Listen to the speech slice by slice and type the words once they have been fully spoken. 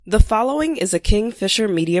The following is a Kingfisher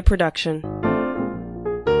Media production.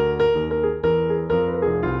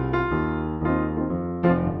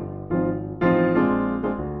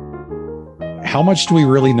 How much do we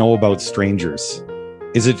really know about strangers?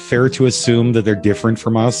 Is it fair to assume that they're different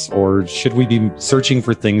from us, or should we be searching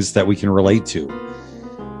for things that we can relate to?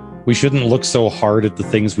 We shouldn't look so hard at the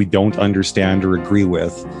things we don't understand or agree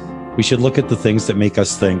with. We should look at the things that make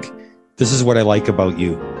us think, this is what I like about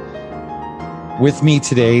you. With me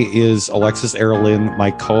today is Alexis Erlin, my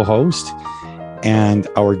co-host, and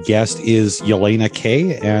our guest is Yelena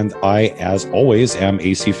Kay, and I, as always, am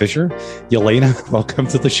AC Fisher. Yelena, welcome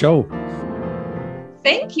to the show.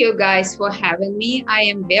 Thank you guys for having me. I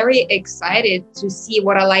am very excited to see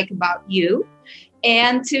what I like about you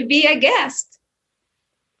and to be a guest.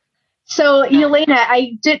 So Yelena,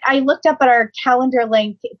 I looked up at our calendar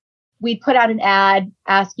link. We put out an ad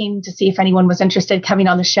asking to see if anyone was interested in coming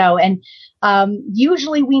on the show. And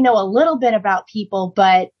usually we know a little bit about people,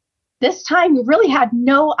 but this time we really had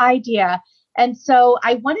no idea. And so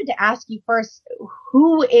I wanted to ask you first,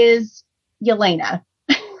 who is Yelena?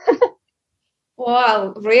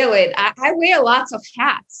 Well, really, I wear lots of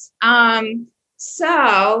hats. Well,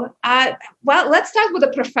 let's start with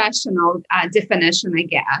a professional definition, I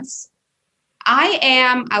guess. I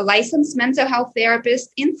am a licensed mental health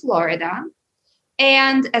therapist in Florida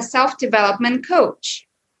and a self-development coach.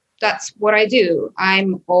 That's what I do.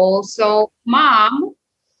 I'm also mom,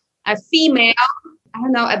 a female,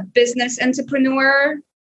 a business entrepreneur,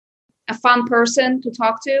 a fun person to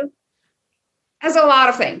talk to. There's a lot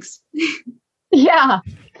of things. Yeah,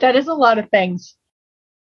 that is a lot of things.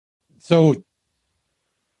 So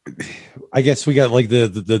I guess we got like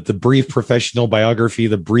the brief professional biography,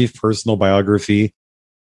 the brief personal biography.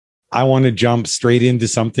 I want to jump straight into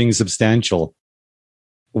something substantial.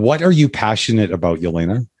 What are you passionate about,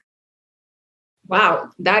 Yelena? Wow,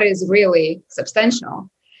 that is really substantial.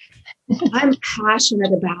 I'm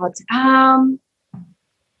passionate about, I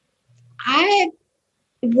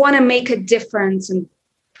want to make a difference in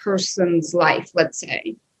person's life, let's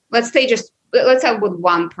say. Let's have with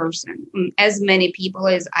one person, as many people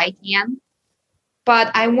as I can.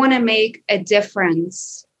 But I want to make a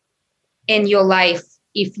difference in your life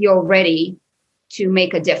if you're ready to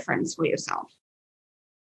make a difference for yourself.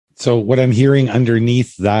 So what I'm hearing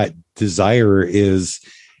underneath that desire is,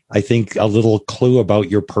 I think, a little clue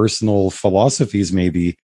about your personal philosophies,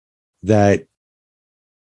 maybe, that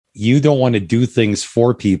you don't want to do things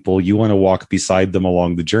for people. You want to walk beside them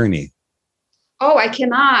along the journey. Oh, I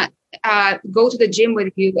cannot go to the gym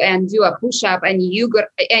with you and do a push-up and you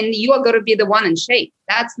are going to be the one in shape.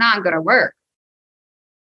 That's not going to work.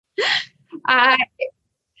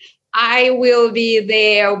 I will be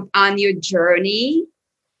there on your journey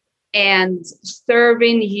and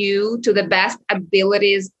serving you to the best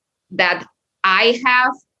abilities that I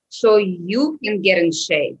have so you can get in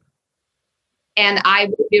shape. And I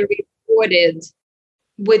will be rewarded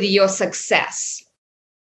with your success.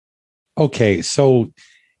 Okay, so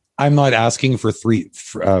I'm not asking for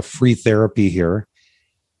free therapy here.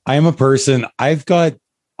 I am a person, I've got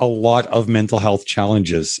a lot of mental health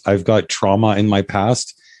challenges. I've got trauma in my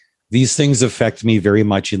past. These things affect me very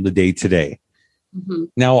much in the day-to-day. Mm-hmm.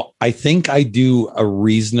 Now, I think I do a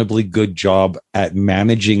reasonably good job at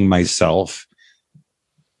managing myself.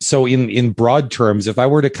 So in broad terms, if I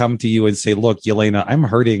were to come to you and say, look, Yelena, I'm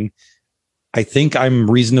hurting. I think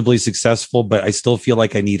I'm reasonably successful, but I still feel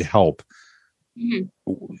like I need help.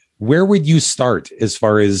 Mm-hmm. Where would you start as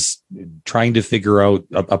far as trying to figure out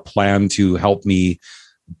a plan to help me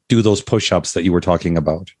do those push-ups that you were talking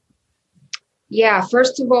about? Yeah,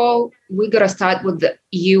 first of all, we got to start with the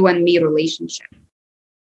you and me relationship.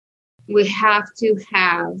 We have to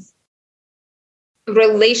have a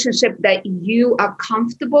relationship that you are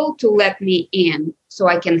comfortable to let me in so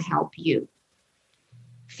I can help you.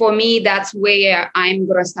 For me, that's where I'm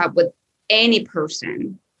going to start with any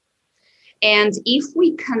person. And if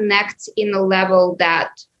we connect in a level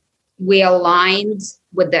that we aligned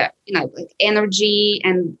with the, like energy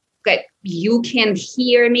and that you can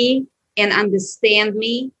hear me and understand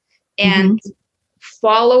me and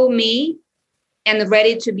follow me and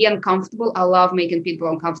ready to be uncomfortable. I love making people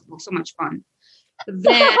uncomfortable. So much fun.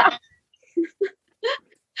 Then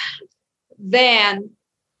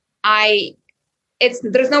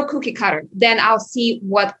there's no cookie cutter. Then I'll see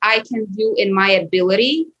what I can do in my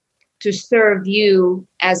ability to serve you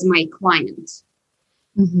as my client.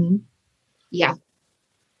 Mm-hmm. Yeah.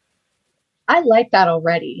 I like that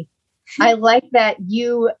already. I like that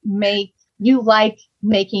you like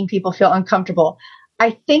making people feel uncomfortable.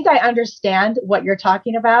 I think I understand what you're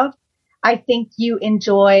talking about. I think you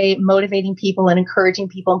enjoy motivating people and encouraging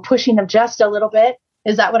people and pushing them just a little bit.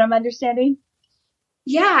 Is that what I'm understanding?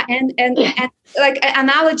 Yeah, and like an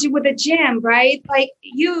analogy with the gym, right? Like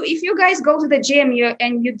if you guys go to the gym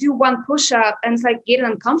and you do one push up and it's like getting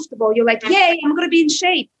uncomfortable, you're like, yay, I'm gonna be in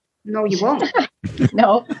shape. No, you won't.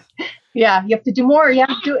 No. Yeah, you have to do more. You have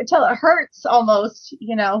to do it until it hurts almost,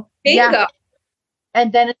 Bingo. Yeah.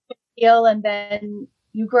 And then it's heal and then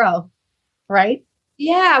you grow, right?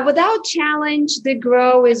 Yeah, without challenge, the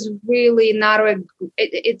grow is really not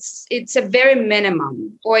it's a very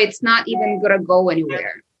minimum, or it's not even gonna go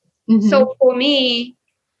anywhere. Mm-hmm. So for me,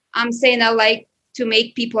 I'm saying I like to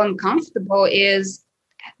make people uncomfortable is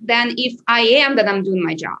then if I am, then I'm doing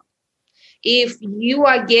my job. If you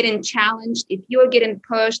are getting challenged, if you are getting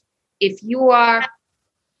pushed, if you are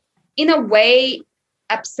in a way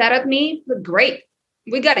upset at me, great.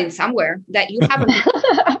 We got in somewhere that you haven't.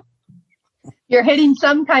 You're hitting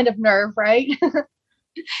some kind of nerve, right?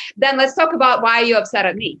 Then let's talk about why you're upset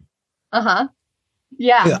at me. Uh-huh.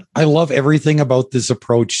 Yeah. I love everything about this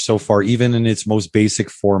approach so far, even in its most basic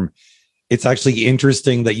form. It's actually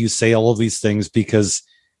interesting that you say all of these things because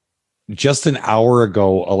just an hour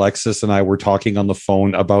ago, Alexis and I were talking on the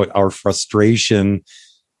phone about our frustration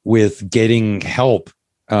with getting help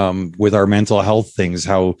with our mental health things,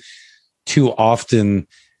 how too often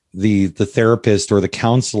the therapist or the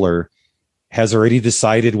counselor has already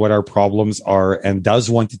decided what our problems are and does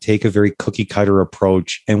want to take a very cookie cutter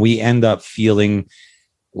approach. And we end up feeling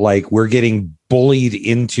like we're getting bullied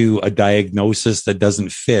into a diagnosis that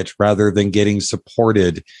doesn't fit rather than getting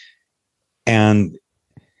supported. And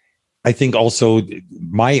I think also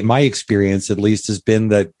my experience, at least, has been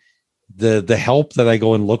that the help that I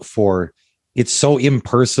go and look for, it's so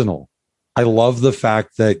impersonal. I love the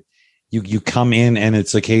fact that you come in and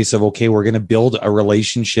it's a case of, okay, we're going to build a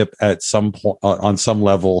relationship at some point on some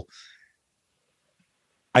level.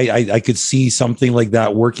 I could see something like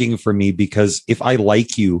that working for me because if I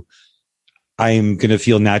like you, I'm going to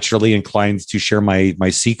feel naturally inclined to share my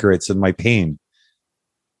secrets and my pain.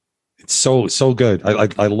 It's so good.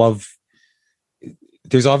 I love.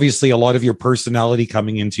 There's obviously a lot of your personality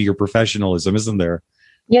coming into your professionalism, isn't there?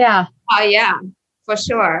 Yeah. Oh yeah, for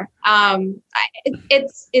sure.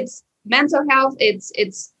 It's mental health.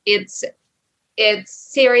 It's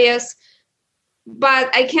serious,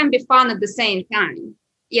 but I can be fun at the same time.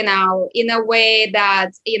 In a way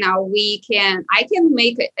that I can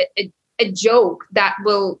make a joke that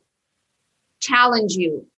will challenge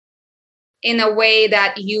you in a way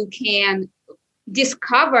that you can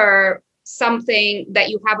discover something that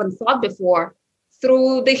you haven't thought before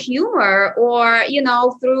through the humor, or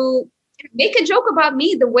through make a joke about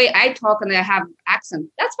me the way I talk and I have accent.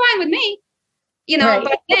 That's fine with me, right.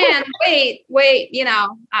 But then wait,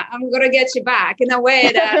 I'm gonna get you back in a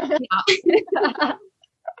way that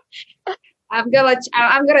I'm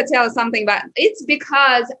gonna tell something, but it's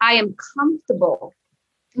because I am comfortable.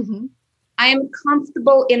 Mm-hmm. I am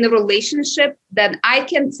comfortable in the relationship that I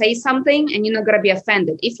can say something and you're not gonna be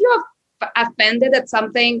offended. If you're offended at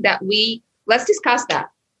something let's discuss that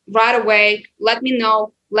right away. Let me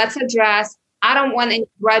know. Let's address. I don't want any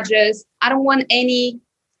grudges. I don't want any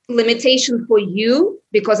limitation for you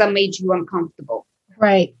because I made you uncomfortable.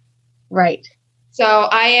 Right. So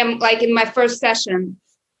I am like in my first session,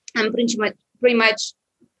 I'm pretty much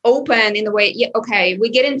open in the way, yeah, okay,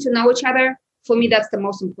 we're getting to know each other. For me, that's the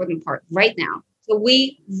most important part right now. So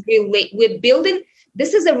we're building,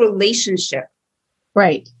 this is a relationship.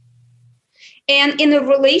 Right. And in a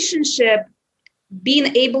relationship,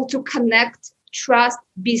 being able to connect, trust,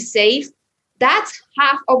 be safe, that's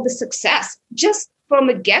half of the success, just from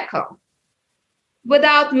a get-go.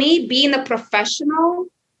 Without me being a professional,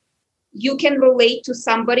 you can relate to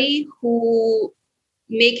somebody who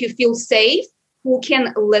make you feel safe, who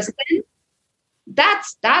can listen.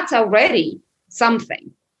 That's already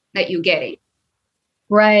something that you're getting.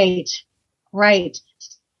 Right.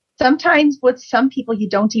 Sometimes with some people, you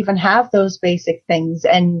don't even have those basic things.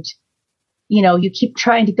 And, you keep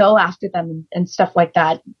trying to go after them and stuff like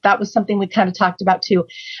that. That was something we kind of talked about too.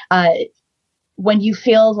 When you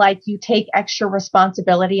feel like you take extra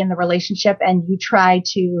responsibility in the relationship and you try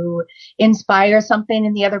to inspire something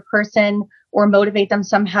in the other person or motivate them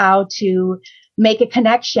somehow to make a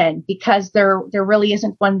connection because there really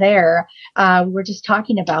isn't one there. We're just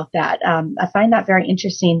talking about that. I find that very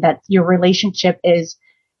interesting that your relationship is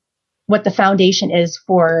what the foundation is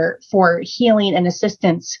for healing and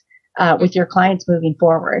assistance with your clients moving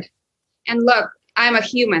forward. And look, I'm a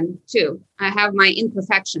human too. I have my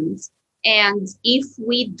imperfections. And if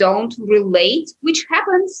we don't relate, which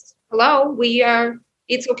happens,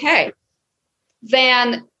 it's okay.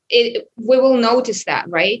 Then we will notice that,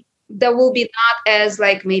 right? There will be not as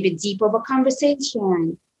like maybe deep of a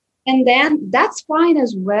conversation. And then that's fine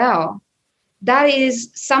as well. That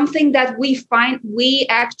is something that we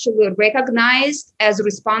actually recognize as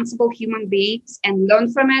responsible human beings and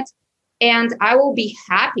learn from it. And I will be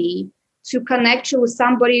happy to connect you with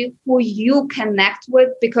somebody who you connect with,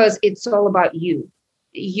 because it's all about you.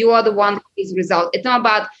 You are the one who is result. It's not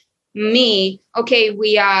about me. Okay,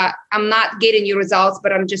 I'm not getting you results,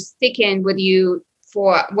 but I'm just sticking with you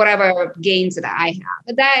for whatever gains that I have.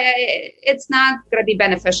 It's not going to be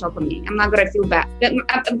beneficial for me. I'm not going to feel bad.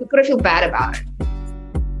 I'm going to feel bad about it.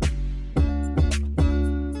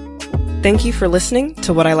 Thank you for listening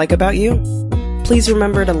to What I Like About You. Please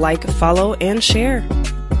remember to like, follow, and share.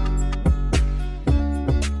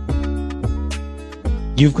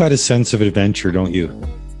 You've got a sense of adventure, don't you?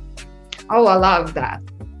 Oh, I love that.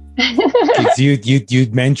 You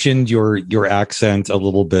mentioned your accent a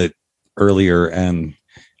little bit earlier, and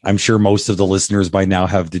I'm sure most of the listeners by now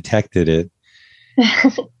have detected it.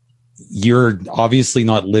 You're obviously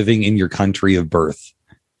not living in your country of birth.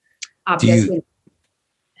 Obviously.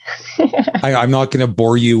 I'm not going to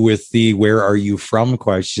bore you with the "where are you from"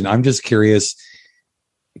 question. I'm just curious,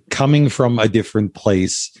 coming from a different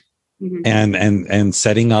place, mm-hmm. and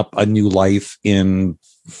setting up a new life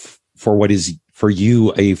for what is for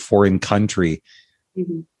you a foreign country.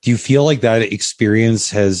 Mm-hmm. Do you feel like that experience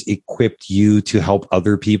has equipped you to help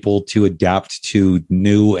other people to adapt to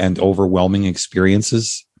new and overwhelming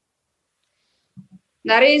experiences?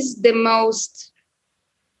 That is the most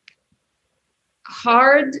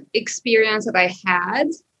hard experience that I had.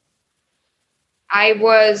 I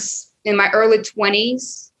was in my early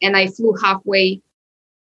 20s and I flew halfway,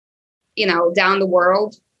 down the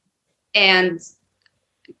world, and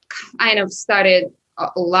kind of started a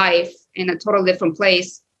life in a totally different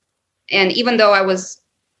place. And even though I was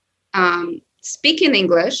speaking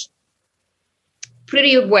English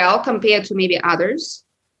pretty well compared to maybe others,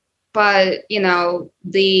 but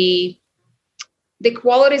the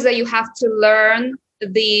qualities that you have to learn,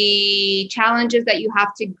 the challenges that you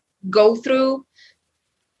have to go through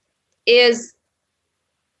is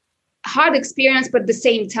hard experience, but at the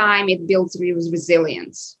same time, it builds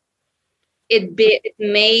resilience. It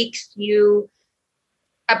makes you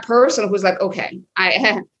a person who's like, okay,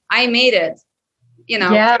 I made it,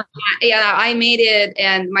 Yeah, I made it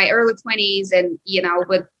in my early 20s, and,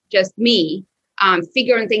 with just me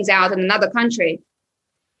figuring things out in another country.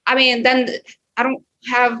 I mean, then I don't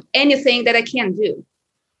have anything that I can't do.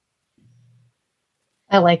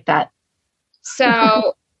 I like that.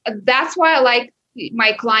 So that's why I like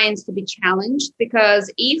my clients to be challenged,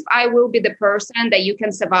 because if I will be the person that you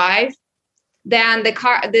can survive, then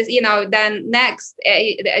then next,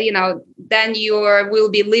 then you will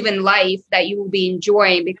be living life that you will be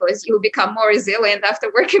enjoying, because you will become more resilient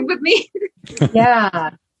after working with me.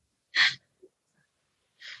 Yeah.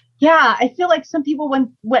 Yeah. I feel like some people,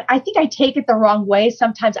 when I think I take it the wrong way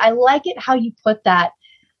sometimes. I like it how you put that.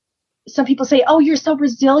 Some people say, "Oh, you're so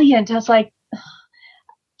resilient." I was like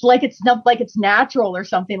it's natural or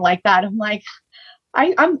something like that. I'm like,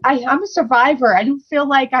 I'm a survivor. I don't feel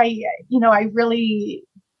like I really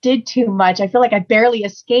did too much. I feel like I barely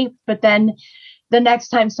escaped, but then the next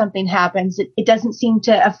time something happens, it doesn't seem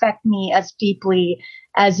to affect me as deeply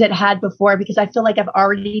as it had before, because I feel like I've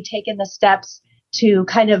already taken the steps to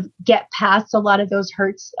kind of get past a lot of those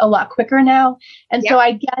hurts a lot quicker now. And So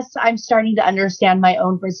I guess I'm starting to understand my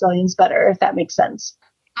own resilience better, if that makes sense.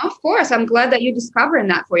 Of course. I'm glad that you're discovering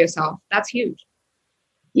that for yourself. That's huge.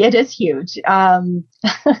 It is huge. I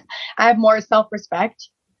have more self-respect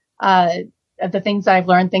of the things that I've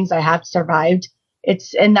learned, things I have survived.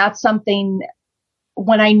 And that's something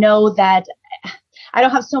when I know that I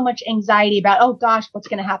don't have so much anxiety about, oh gosh, what's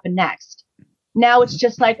going to happen next? Now it's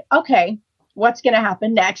just like, okay, what's going to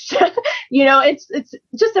happen next? It's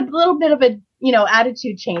just a little bit of a,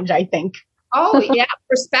 attitude change, I think. Oh yeah.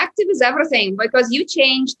 Perspective is everything, because you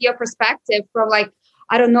changed your perspective from like,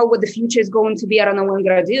 I don't know what the future is going to be. I don't know what I'm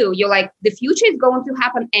going to do. You're like, the future is going to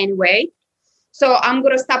happen anyway. So I'm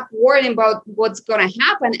going to stop worrying about what's going to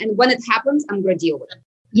happen. And when it happens, I'm going to deal with it.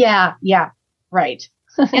 Yeah. Right.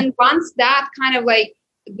 And once that kind of like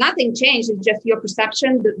nothing changed, it's just your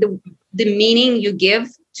perception, the meaning you give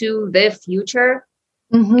to the future.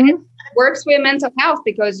 Mm-hmm. It works for your mental health,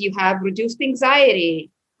 because you have reduced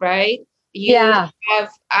anxiety, right? You have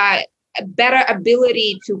a better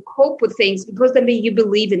ability to cope with things, because then you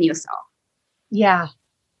believe in yourself. Yeah,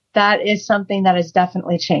 that is something that has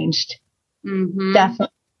definitely changed. Mm-hmm.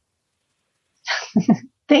 Definitely.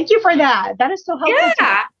 Thank you for that. That is so helpful.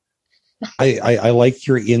 Yeah. I like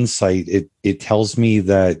your insight. It tells me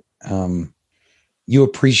that you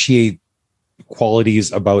appreciate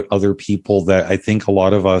qualities about other people that I think a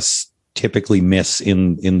lot of us typically miss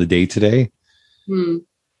in the day to day.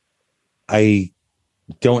 I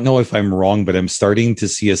don't know if I'm wrong, but I'm starting to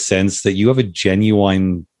see a sense that you have a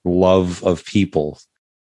genuine love of people.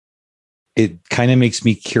 It kind of makes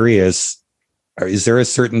me curious. Is there a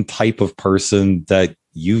certain type of person that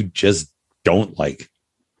you just don't like?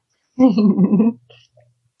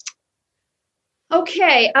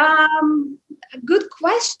 Okay. Good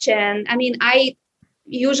question. I mean, I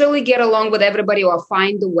usually get along with everybody or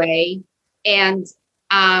find a way. And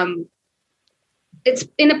it's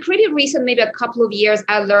in a pretty recent, maybe a couple of years,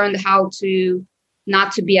 I learned how to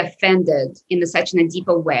not to be offended in such a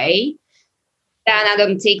deeper way. And I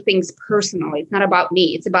don't take things personally. It's not about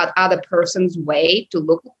me. It's about other person's way to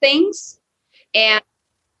look at things. And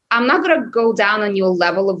I'm not going to go down on your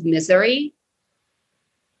level of misery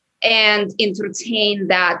and entertain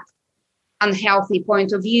that unhealthy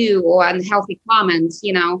point of view or unhealthy comments,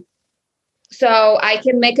 So I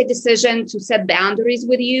can make a decision to set boundaries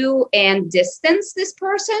with you and distance this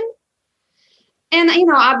person. And,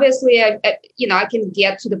 obviously, I can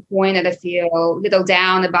get to the point that I feel a little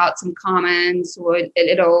down about some comments or a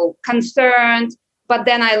little concerned. But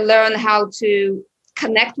then I learn how to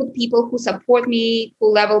connect with people who support me,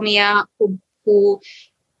 who level me up, who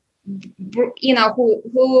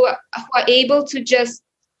are able to just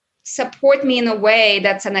support me in a way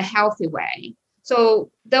that's in a healthy way.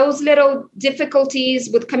 So those little difficulties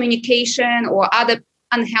with communication or other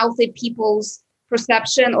unhealthy people's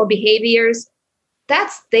perception or behaviors,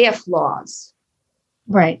 that's their flaws.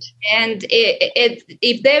 Right. And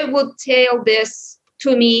if they would tell this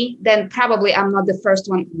to me, then probably I'm not the first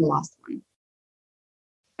one and the last one.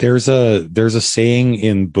 There's a saying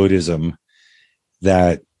in Buddhism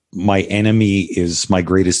that my enemy is my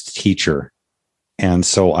greatest teacher. And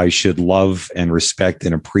so I should love and respect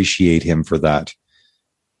and appreciate him for that.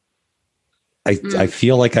 I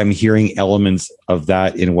feel like I'm hearing elements of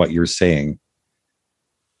that in what you're saying.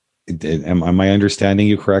 Am I understanding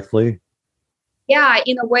you correctly? Yeah,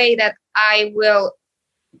 in a way that I will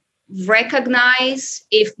recognize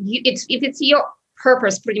if it's your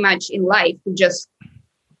purpose pretty much in life to just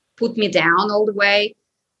put me down all the way,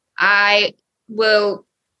 I will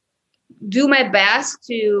do my best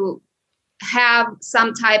to have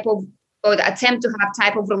some type of, or attempt to have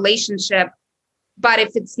type of relationship. But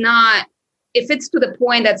if it's to the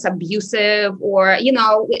point that's abusive or,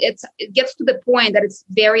 it gets to the point that it's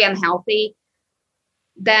very unhealthy,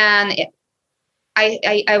 then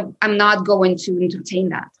I'm not going to entertain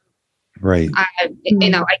that. Right. I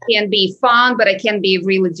can be fun, but I can be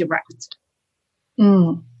really direct.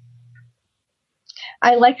 I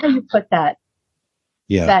like how you put that.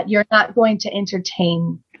 Yeah. That you're not going to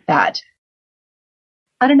entertain that.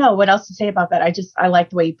 I don't know what else to say about that. I like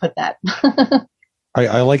the way you put that.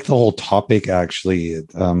 I like the whole topic, actually.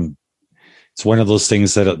 It's one of those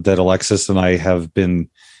things that Alexis and I have been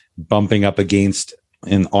bumping up against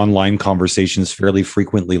in online conversations fairly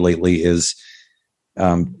frequently lately, is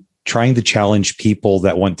trying to challenge people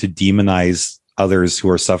that want to demonize others who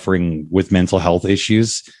are suffering with mental health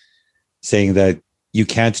issues, saying that you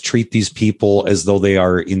can't treat these people as though they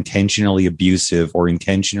are intentionally abusive or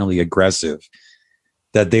intentionally aggressive,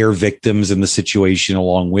 that they are victims in the situation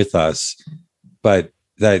along with us. But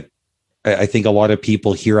that I think a lot of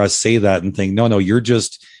people hear us say that and think, no, you're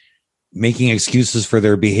just making excuses for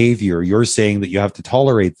their behavior. You're saying that you have to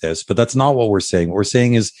tolerate this, but that's not what we're saying. What we're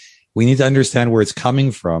saying is we need to understand where it's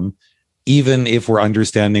coming from, even if we're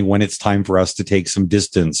understanding when it's time for us to take some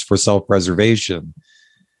distance for self-preservation.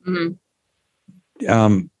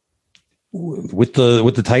 Mm-hmm. With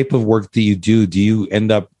the type of work that you do you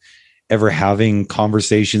end up ever having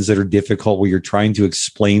conversations that are difficult where you're trying to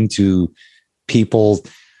explain to people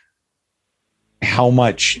how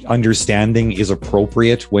much understanding is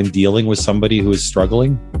appropriate when dealing with somebody who is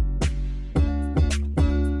struggling?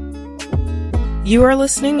 You are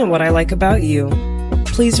listening to What I Like About You.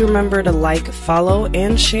 Please remember to like, follow,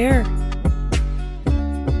 and share.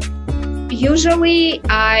 Usually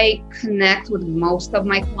I connect with most of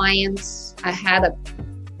my clients. I had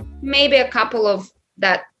maybe a couple of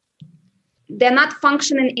that they're not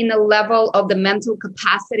functioning in a level of the mental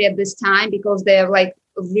capacity at this time because they're like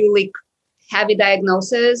really heavy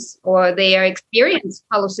diagnosis or they are experiencing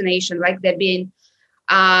hallucination, like they're being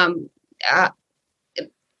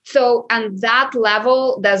so on that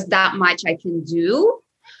level, there's that much I can do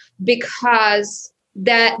because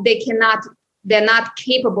that they're not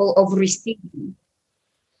capable of receiving.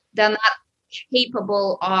 They're not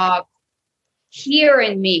capable of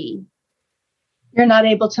hearing me You're not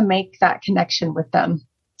able to make that connection with them.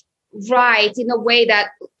 Right. In a way that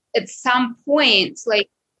at some point, like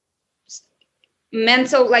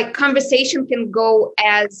mental, like conversation can go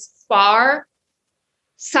as far.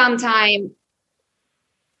 Sometimes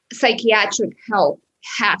psychiatric help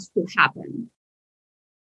has to happen.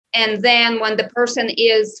 And then when the person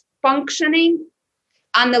is functioning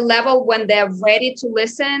on the level when they're ready to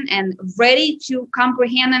listen and ready to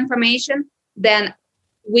comprehend information, then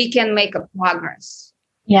we can make a progress.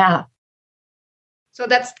 Yeah. So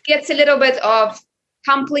that gets a little bit of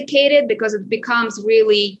complicated because it becomes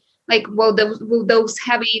really like, well, those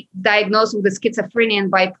heavy diagnosed with the schizophrenia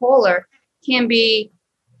and bipolar can be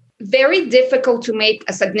very difficult to make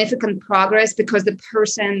a significant progress because the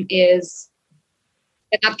person is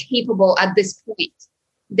not capable at this point.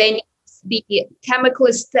 They need the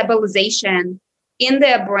chemical stabilization in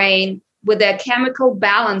their brain with their chemical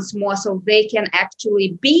balance more so they can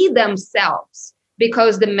actually be themselves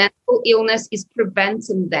because the mental illness is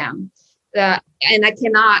preventing them. And they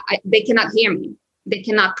cannot hear me. They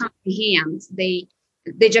cannot comprehend.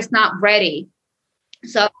 They're just not ready.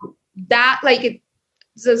 So that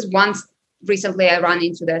this once recently I ran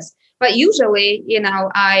into this, but usually,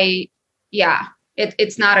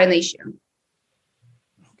 it's not an issue.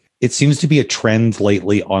 It seems to be a trend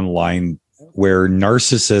lately online where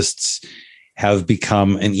narcissists have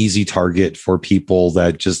become an easy target for people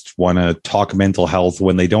that just want to talk mental health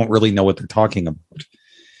when they don't really know what they're talking about.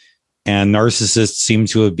 And narcissists seem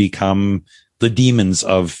to have become the demons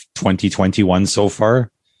of 2021 so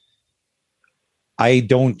far. I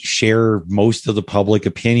don't share most of the public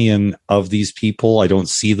opinion of these people. I don't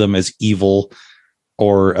see them as evil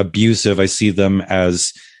or abusive. I see them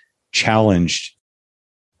as challenged.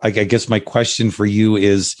 I guess my question for you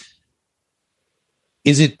is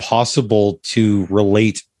it possible to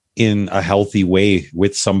relate in a healthy way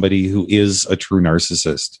with somebody who is a true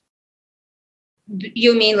narcissist?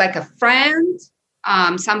 You mean like a friend,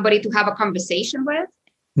 somebody to have a conversation with?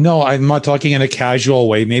 No, I'm not talking in a casual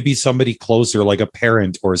way. Maybe somebody closer, like a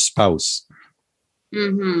parent or a spouse.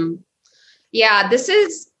 Mm-hmm. Yeah, this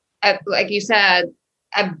is, like you said,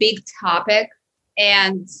 a big topic.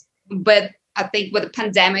 But I think with the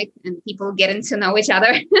pandemic and people getting to know each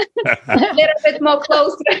other a little bit more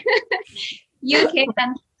closer, you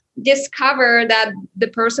can discover that the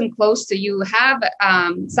person close to you have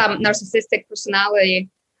some narcissistic personality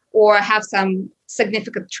or have some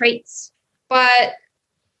significant traits. But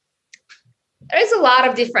there's a lot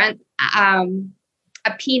of different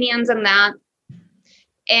opinions on that.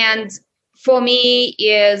 And for me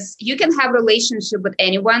is you can have a relationship with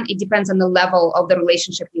anyone. It depends on the level of the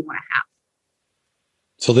relationship you want to have.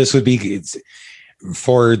 So this would be,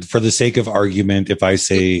 for the sake of argument, if I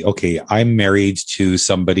say, okay, I'm married to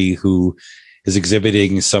somebody who is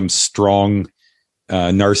exhibiting some strong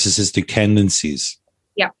narcissistic tendencies.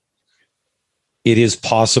 Yeah. It is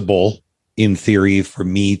possible, in theory, for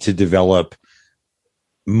me to develop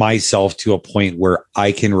myself to a point where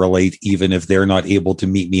I can relate, even if they're not able to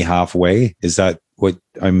meet me halfway. Is that what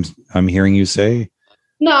I'm hearing you say?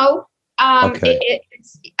 No. Okay.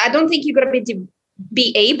 I don't think you're going to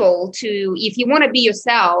be able to, if you want to be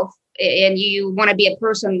yourself and you want to be a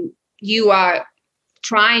person you are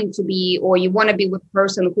trying to be, or you want to be with a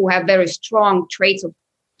person who have very strong traits of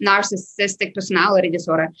narcissistic personality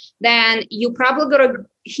disorder, then you probably going to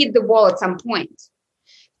hit the wall at some point.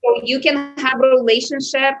 So you can have a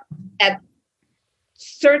relationship at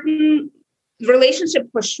certain relationship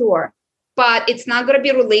for sure, but it's not going to be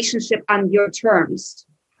a relationship on your terms.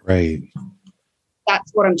 Right.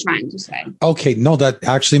 That's what I'm trying to say. Okay. No, that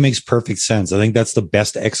actually makes perfect sense. I think that's the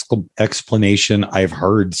best explanation I've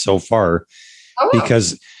heard so far,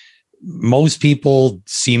 because most people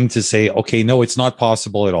seem to say, okay, no, it's not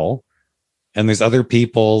possible at all. And there's other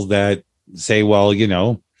people that say, well,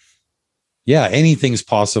 yeah, anything's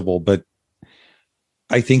possible. But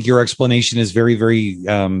I think your explanation is very, very,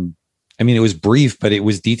 it was brief, but it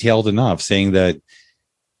was detailed enough, saying that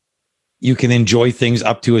you can enjoy things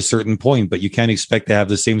up to a certain point, but you can't expect to have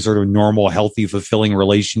the same sort of normal, healthy, fulfilling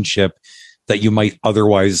relationship that you might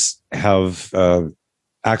otherwise have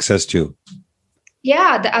access to.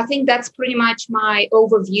 Yeah, I think that's pretty much my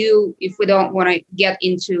overview. If we don't want to get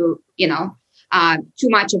into, too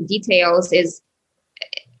much of details, is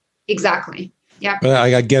exactly. Yeah. But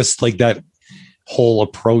I guess like that whole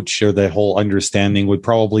approach or that whole understanding would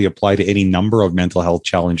probably apply to any number of mental health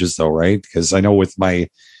challenges though, right? Because I know with my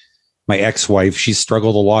ex-wife, she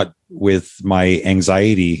struggled a lot with my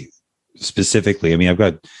anxiety specifically. I mean, I've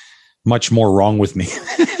got much more wrong with me,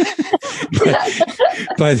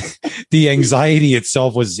 but the anxiety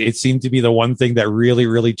itself it seemed to be the one thing that really,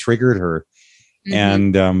 really triggered her.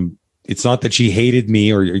 And it's not that she hated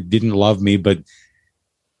me or didn't love me, but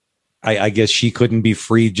I guess she couldn't be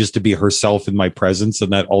free just to be herself in my presence.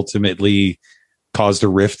 And that ultimately caused a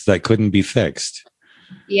rift that couldn't be fixed.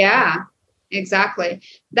 Yeah, exactly.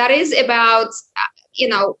 That is about,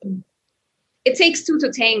 it takes two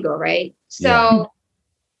to tango, right? So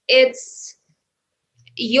it's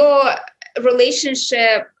your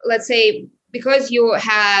relationship, let's say, because you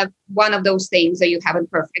have one of those things that you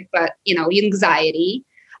haven't perfect, but, anxiety.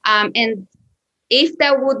 And if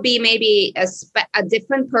there would be maybe a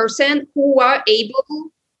different person who are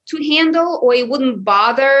able to handle, or it wouldn't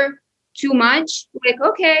bother too much, like,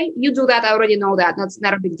 okay, you do that. I already know that. That's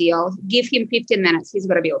not a big deal. Give him 15 minutes. He's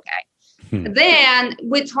going to be okay. Then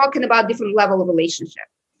we're talking about different level of relationship.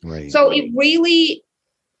 Right. So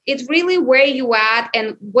it's really where you at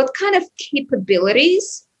and what kind of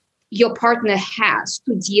capabilities your partner has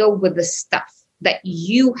to deal with the stuff that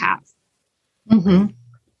you have. Mm-hmm.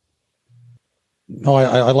 No,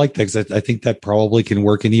 I like that, because I think that probably can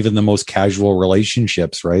work in even the most casual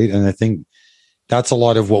relationships, right? And I think that's a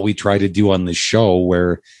lot of what we try to do on this show,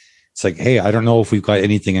 where it's like, hey, I don't know if we've got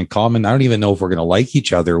anything in common. I don't even know if we're going to like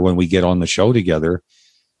each other when we get on the show together.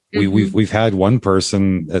 We've had one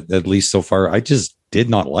person, at least so far, I just did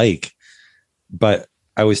not like, but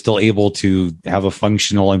I was still able to have a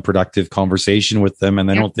functional and productive conversation with them.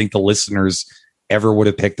 And I don't think the listeners ever would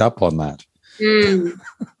have picked up on that.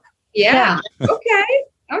 Yeah.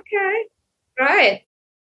 Okay. Right.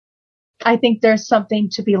 I think there's something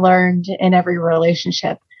to be learned in every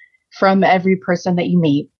relationship from every person that you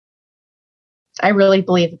meet. I really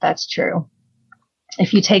believe that that's true.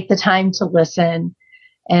 If you take the time to listen,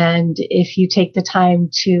 and if you take the time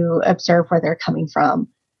to observe where they're coming from,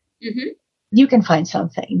 you can find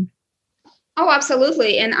something. Oh,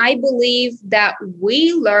 absolutely. And I believe that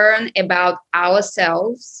we learn about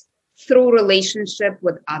ourselves through relationship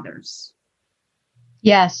with others.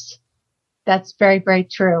 Yes, that's very, very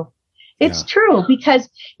true. It's true, because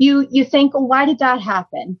you think, oh, why did that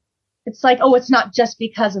happen? It's like, oh, it's not just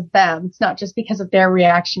because of them. It's not just because of their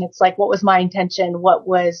reaction. It's like, what was my intention? What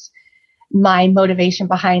was my motivation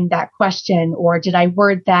behind that question? Or did I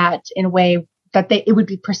word that in a way that it would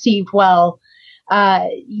be perceived well?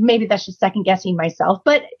 Maybe that's just second guessing myself,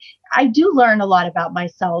 but I do learn a lot about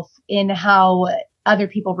myself in how other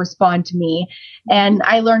people respond to me. And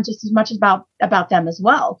I learn just as much about them as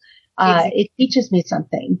well. It teaches me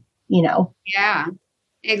something, Yeah,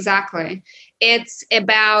 exactly. It's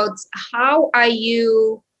about how are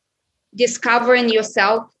you discovering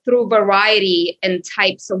yourself through variety and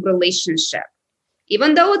types of relationship.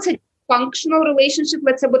 Even though it's a functional relationship,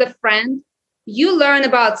 let's say with a friend, you learn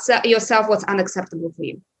about yourself what's unacceptable for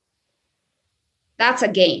you. That's a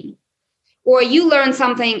gain. Or you learn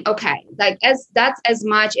something, okay, like that's as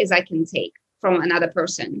much as I can take from another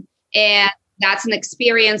person. And that's an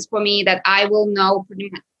experience for me that I will know pretty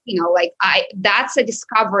much, that's a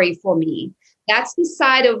discovery for me. That's the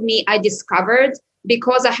side of me I discovered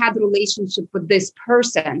because I had a relationship with this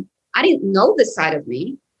person. I didn't know this side of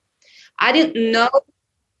me. I didn't know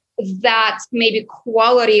that maybe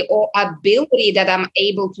quality or ability that I'm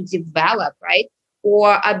able to develop, right?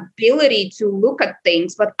 Or ability to look at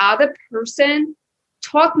things, but other person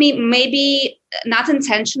taught me, maybe not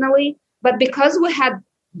intentionally, but because we had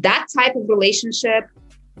that type of relationship,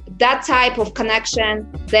 that type of connection,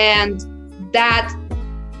 then that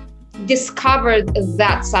discovered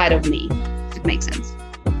that side of me. If it makes sense.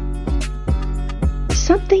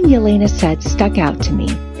 Something Yelena said stuck out to me.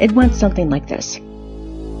 It went something like this.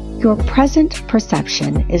 Your present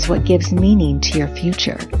perception is what gives meaning to your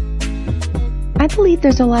future. I believe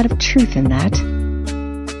there's a lot of truth in that.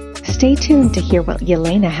 Stay tuned to hear what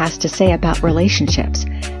Yelena has to say about relationships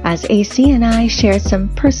as AC and I share some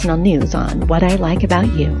personal news on what I like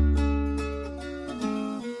about you.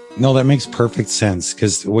 No, that makes perfect sense,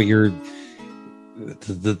 because what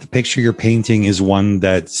the picture you're painting is one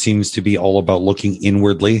that seems to be all about looking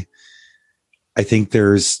inwardly. I think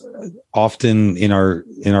there's often in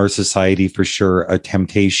our society, for sure, a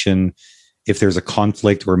temptation, if there's a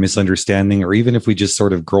conflict or misunderstanding, or even if we just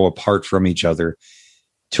sort of grow apart from each other,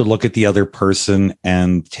 to look at the other person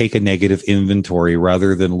and take a negative inventory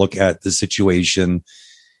rather than look at the situation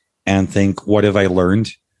and think, what have I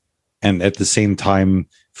learned? And at the same time,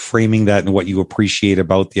 framing that in what you appreciate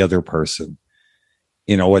about the other person.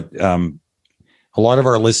 You know what? A lot of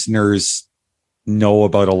our listeners know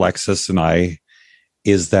about Alexis and I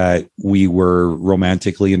is that we were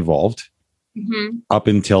romantically involved. Mm-hmm. Up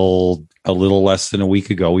until a little less than a week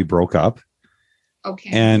ago, we broke up. Okay.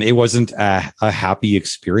 And it wasn't a happy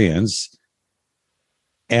experience.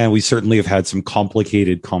 And we certainly have had some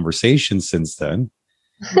complicated conversations since then.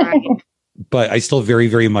 Right. But I still very,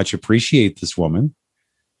 very much appreciate this woman.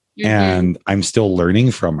 Mhm. And I'm still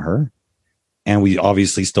learning from her. And we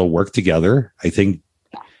obviously still work together. I think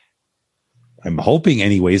I'm hoping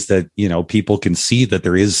anyways that, you know, people can see that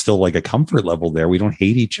there is still like a comfort level there. We don't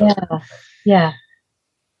hate each other. Yeah.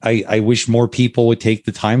 I wish more people would take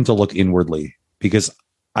the time to look inwardly, because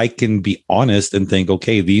I can be honest and think,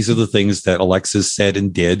 okay, these are the things that Alexis said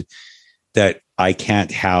and did that I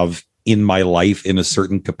can't have in my life in a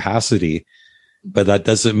certain capacity. But that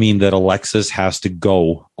doesn't mean that Alexis has to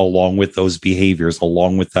go along with those behaviors,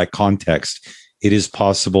 along with that context. It is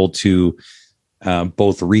possible to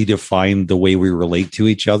both redefine the way we relate to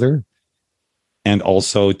each other and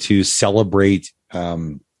also to celebrate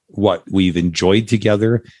what we've enjoyed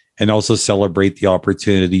together, and also celebrate the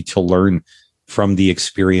opportunity to learn from the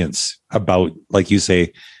experience about, like you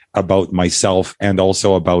say, about myself and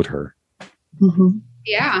also about her. Mm-hmm.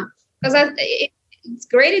 Yeah, because it's a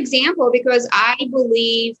great example, because I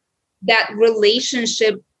believe that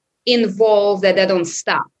relationship involve that they don't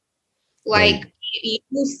stop. Like Right.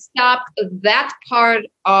 You stop that part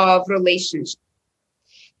of relationship,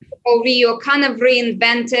 or you're kind of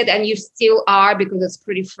reinvented, and you still are because it's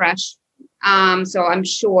pretty fresh. So I'm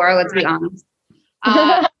sure, let's be honest.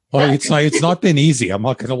 Well, it's not been easy. I'm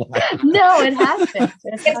not going to lie. No, it hasn't.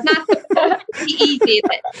 It's not supposed to be easy.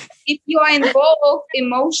 If you are involved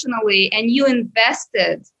emotionally and you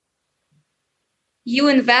invested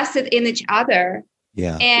in each other,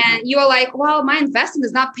 Yeah. and you're like, well, my investment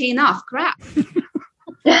is not paying off. Crap.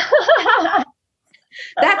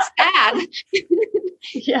 That's sad.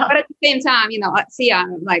 Yeah. But at the same time, you know, see,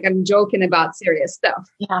 I'm joking about serious stuff.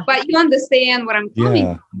 Yeah. But you understand what I'm coming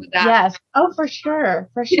Yeah. from with that. Yes. Oh, for sure.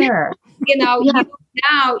 For sure. You know, Yeah.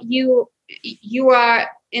 you are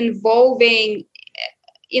involving,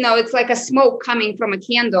 you know, it's like a smoke coming from a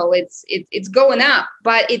candle. It's going up,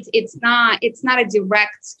 but it's not a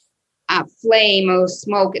direct flame or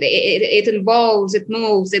smoke. It involves, it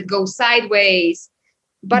moves, it goes sideways,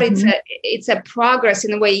 but it's a progress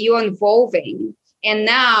in the way you're involving. And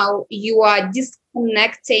now you are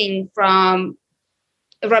disconnecting from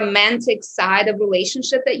a romantic side of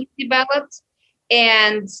relationship that you developed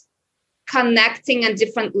and connecting at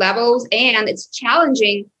different levels. And it's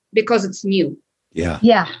challenging because it's new. Yeah.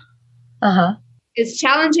 Yeah. Uh-huh. It's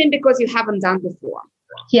challenging because you haven't done before.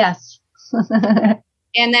 Yes.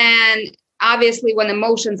 And then obviously when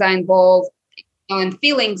emotions are involved, you know, and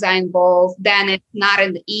feelings are involved, then it's not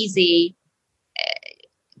an easy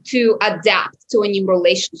to adapt to a new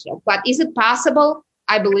relationship. But is it possible?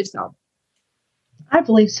 I believe so. I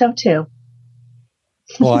believe so too.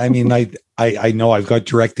 Well, I mean, I know I've got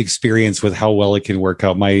direct experience with how well it can work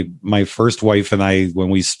out. My first wife and I, when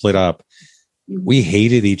we split up, we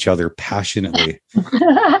hated each other passionately.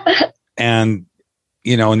 And,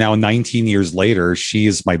 you know, now 19 years later, she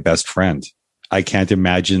is my best friend. I can't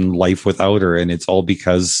imagine life without her. And it's all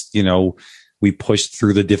because, you know, we pushed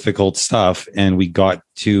through the difficult stuff and we got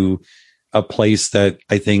to a place that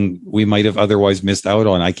I think we might have otherwise missed out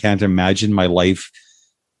on. I can't imagine my life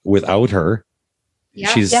without her. Yeah.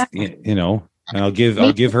 She's, you know, and I'll give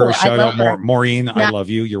her a shout out. Maureen, yeah. I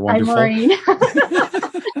love you. You're wonderful. Hi, Maureen.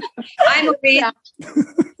 I'm Maureen.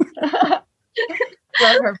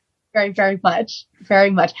 Love her very, very much.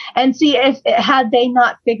 Very much. And see, had they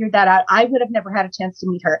not figured that out, I would have never had a chance to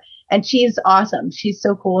meet her. And she's awesome. She's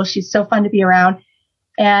so cool. She's so fun to be around.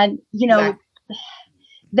 And, you know,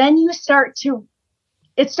 then it starts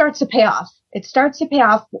to pay off. It starts to pay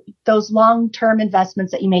off those long-term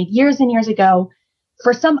investments that you made years and years ago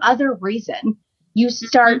for some other reason. You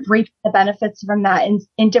start reaping the benefits from that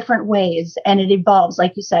in different ways. And it evolves.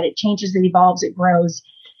 Like you said, it changes, it evolves, it grows.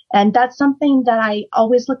 And that's something that I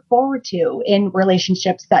always look forward to in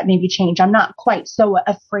relationships that maybe change. I'm not quite so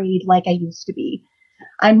afraid like I used to be.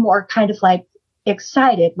 I'm more kind of like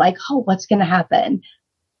excited, like, oh, what's going to happen?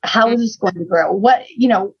 How is this going to grow? What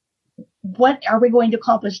are we going to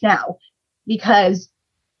accomplish now? Because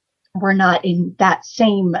we're not in that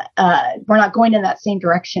same, we're not going in that same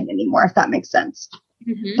direction anymore, if that makes sense.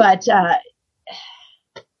 Mm-hmm. But,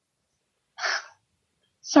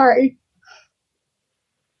 sorry.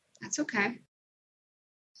 That's okay.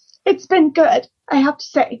 It's been good, I have to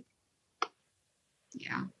say.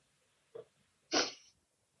 Yeah.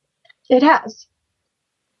 It has.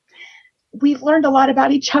 We've learned a lot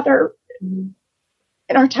about each other in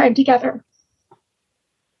our time together.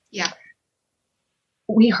 Yeah.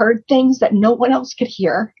 We heard things that no one else could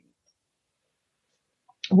hear.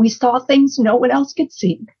 We saw things no one else could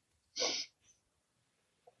see.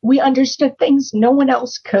 We understood things no one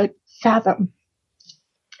else could fathom.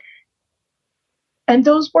 And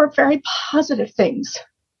those were very positive things.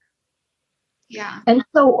 Yeah.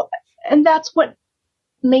 And that's what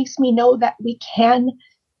makes me know that we can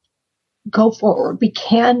go forward, we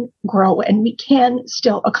can grow, and we can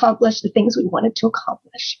still accomplish the things we wanted to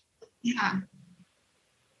accomplish. Yeah.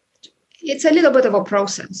 It's a little bit of a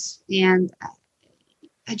process. And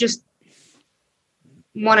I just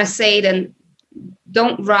want to say then,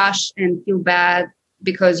 don't rush and feel bad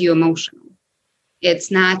because you're emotional. It's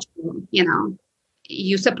natural,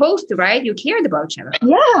 You're supposed to, right? You cared about each other.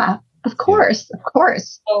 Yeah, of course.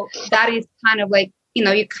 So that is kind of like,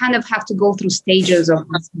 you kind of have to go through stages of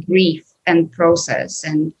grief and process.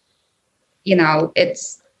 And,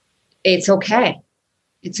 it's okay.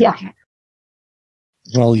 It's okay.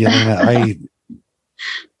 Well, Yelena,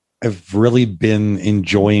 I've really been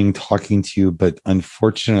enjoying talking to you, but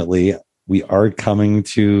unfortunately, we are coming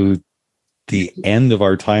to the end of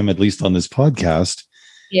our time, at least on this podcast.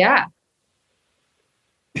 Yeah.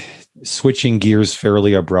 Switching gears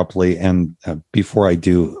fairly abruptly. And before I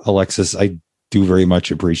do, Alexis, I do very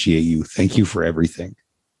much appreciate you. Thank you for everything.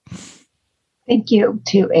 Thank you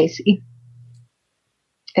too, AC.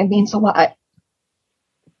 It means a lot.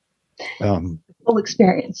 Full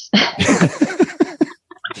experience.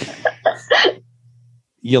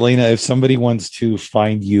 Yelena, if somebody wants to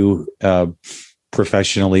find you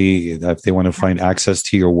professionally, if they want to find access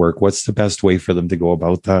to your work, what's the best way for them to go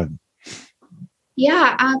about that?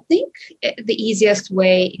 Yeah, I think the easiest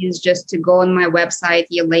way is just to go on my website,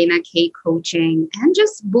 Yelena K Coaching, and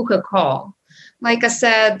just book a call. Like I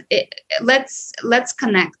said, let's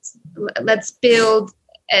connect. Let's build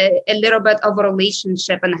a little bit of a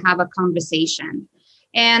relationship and have a conversation.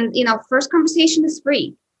 And, first conversation is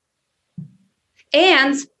free.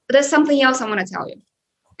 And there's something else I want to tell you.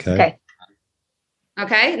 Okay.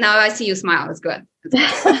 Now I see you smile. It's good.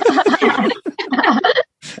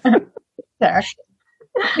 There.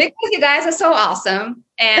 Because you guys are so awesome.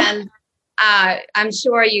 And I'm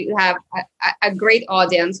sure you have a great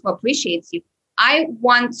audience who appreciates you. I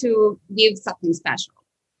want to give something special.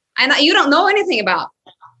 And you don't know anything about.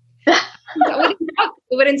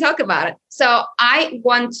 We didn't talk about it. So I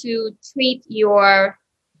want to treat your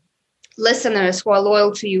listeners who are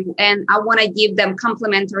loyal to you, and I want to give them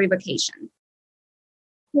complimentary vacation.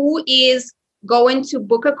 Who is going to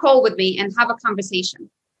book a call with me and have a conversation?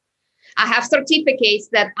 I have certificates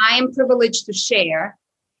that I am privileged to share,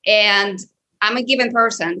 and I'm a given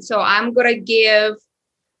person. So I'm going to give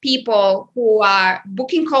people who are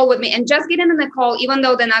booking call with me and just get in the call, even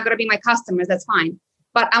though they're not going to be my customers, that's fine.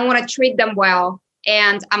 But I want to treat them well,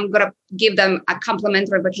 and I'm going to give them a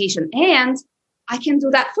complimentary vacation. And I can do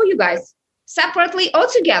that for you guys separately or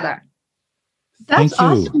together. That's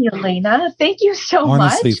awesome, Yelena. Thank you so much.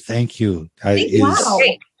 Honestly, thank you. Wow.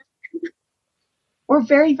 We're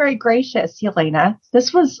very, very gracious, Yelena.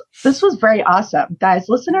 This was very awesome. Guys,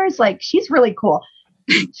 listeners, she's really cool.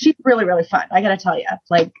 She's really, really fun. I got to tell you,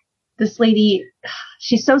 this lady,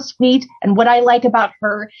 she's so sweet. And what I like about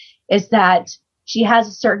her is that she has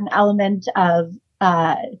a certain element of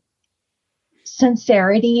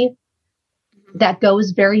sincerity that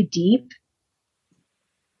goes very deep,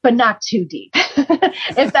 but not too deep,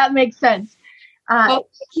 if that makes sense. Thank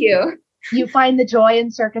you. You find the joy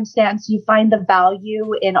in circumstance. You find the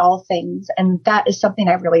value in all things. And that is something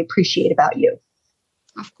I really appreciate about you.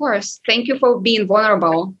 Of course. Thank you for being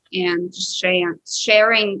vulnerable and just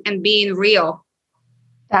sharing and being real.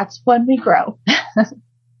 That's when we grow.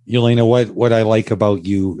 Yelena, what I like about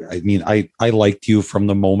you, I liked you from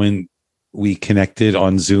the moment we connected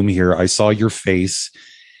on Zoom here. I saw your face,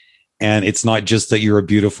 and it's not just that you're a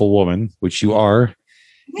beautiful woman, which you are,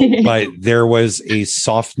 but there was a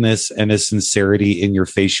softness and a sincerity in your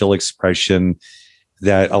facial expression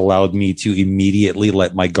that allowed me to immediately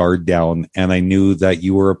let my guard down. And I knew that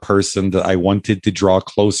you were a person that I wanted to draw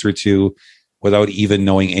closer to without even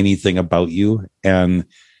knowing anything about you. And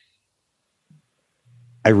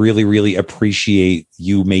I really, really appreciate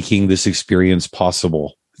you making this experience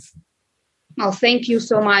possible. Well, thank you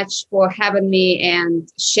so much for having me and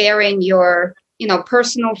sharing your,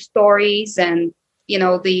 personal stories and,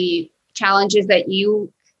 the challenges that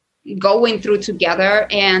you going through together.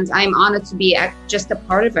 And I'm honored to be just a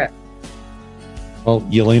part of it. Well,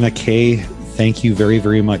 Yelena K, thank you very,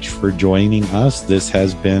 very much for joining us. This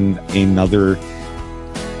has been another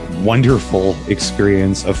wonderful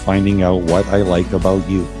experience of finding out what I like about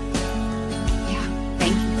you.